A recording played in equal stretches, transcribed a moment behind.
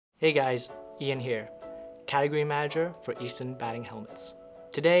Hey guys, Ian here, Category Manager for Easton batting helmets.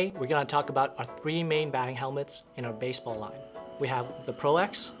 Today we're going to talk about our three main batting helmets in our baseball line. We have the Pro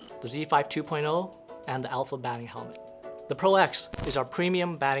X, the Z5 2.0, and the Alpha batting helmet. The Pro X is our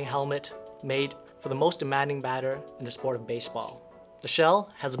premium batting helmet made for the most demanding batter in the sport of baseball. The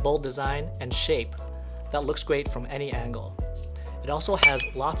shell has a bold design and shape that looks great from any angle. It also has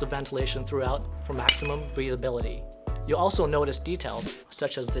lots of ventilation throughout for maximum breathability. You'll also notice details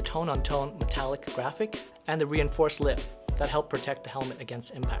such as the tone-on-tone metallic graphic and the reinforced lip that help protect the helmet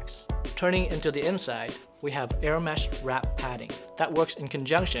against impacts. Turning into the inside, we have air mesh wrap padding that works in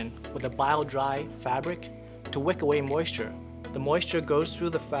conjunction with a bio-dry fabric to wick away moisture. The moisture goes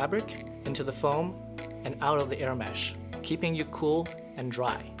through the fabric into the foam and out of the air mesh, keeping you cool and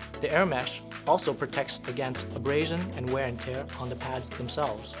dry. The air mesh also protects against abrasion and wear and tear on the pads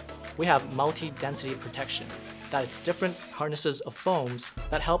themselves. We have multi-density protection. That it's different harnesses of foams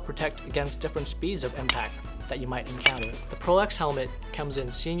that help protect against different speeds of impact that you might encounter. The Pro X helmet comes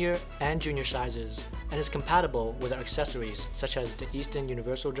in senior and junior sizes and is compatible with our accessories such as the Easton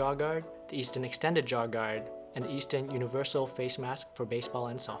Universal Jaw Guard, the Easton Extended Jaw Guard, and the Easton Universal Face Mask for baseball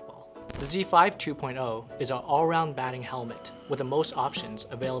and softball. The Z5 2.0 is our all-round batting helmet with the most options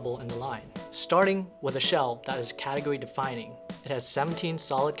available in the line. Starting with a shell that is category defining. It has 17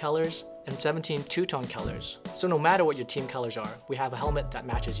 solid colors and 17 two-tone colors, so no matter what your team colors are, we have a helmet that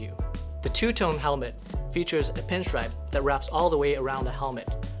matches you. The two-tone helmet features a pinstripe that wraps all the way around the helmet,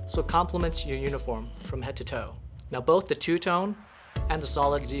 so it complements your uniform from head to toe. Now both the two-tone and the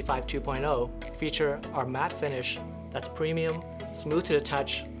solid Z5 2.0 feature our matte finish that's premium, smooth to the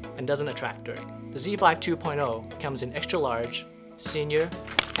touch, and doesn't attract dirt. The Z5 2.0 comes in extra large, senior,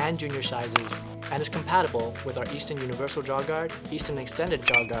 and junior sizes and is compatible with our Easton Universal Jaw Guard, Easton Extended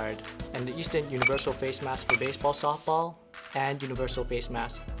Jaw Guard, and the Easton Universal Face Mask for baseball, softball, and Universal Face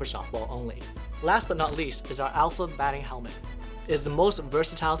Mask for softball only. Last but not least is our Alpha batting helmet. It is the most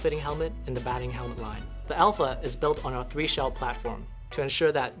versatile fitting helmet in the batting helmet line. The Alpha is built on our 3-shell platform to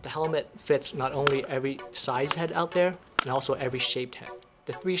ensure that the helmet fits not only every size head out there, and also every shaped head.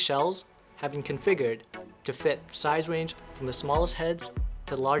 The 3 shells have been configured to fit size range from the smallest heads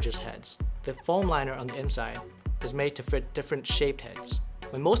to the largest heads. The foam liner on the inside is made to fit different shaped heads.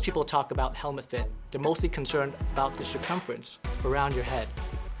 When most people talk about helmet fit, they're mostly concerned about the circumference around your head.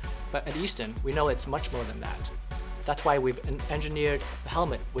 But at Easton, we know it's much more than that. That's why we've engineered the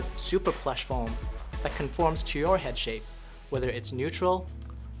helmet with super plush foam that conforms to your head shape, whether it's neutral,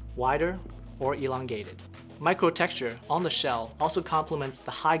 wider, or elongated. Micro texture on the shell also complements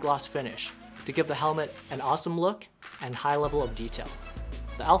the high gloss finish to give the helmet an awesome look and high level of detail.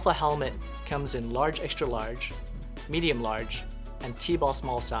 The Alpha helmet comes in large extra large, medium large, and T-ball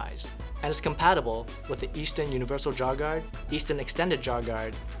small size, and is compatible with the Easton Universal Jaw Guard, Easton Extended Jaw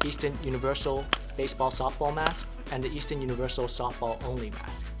Guard, Easton Universal Baseball Softball Mask, and the Easton Universal Softball Only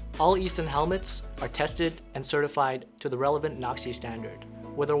Mask. All Easton helmets are tested and certified to the relevant NOC standard,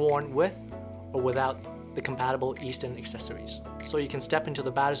 whether worn with or without the compatible Easton accessories, so you can step into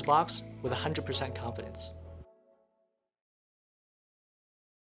the batter's box with 100% confidence.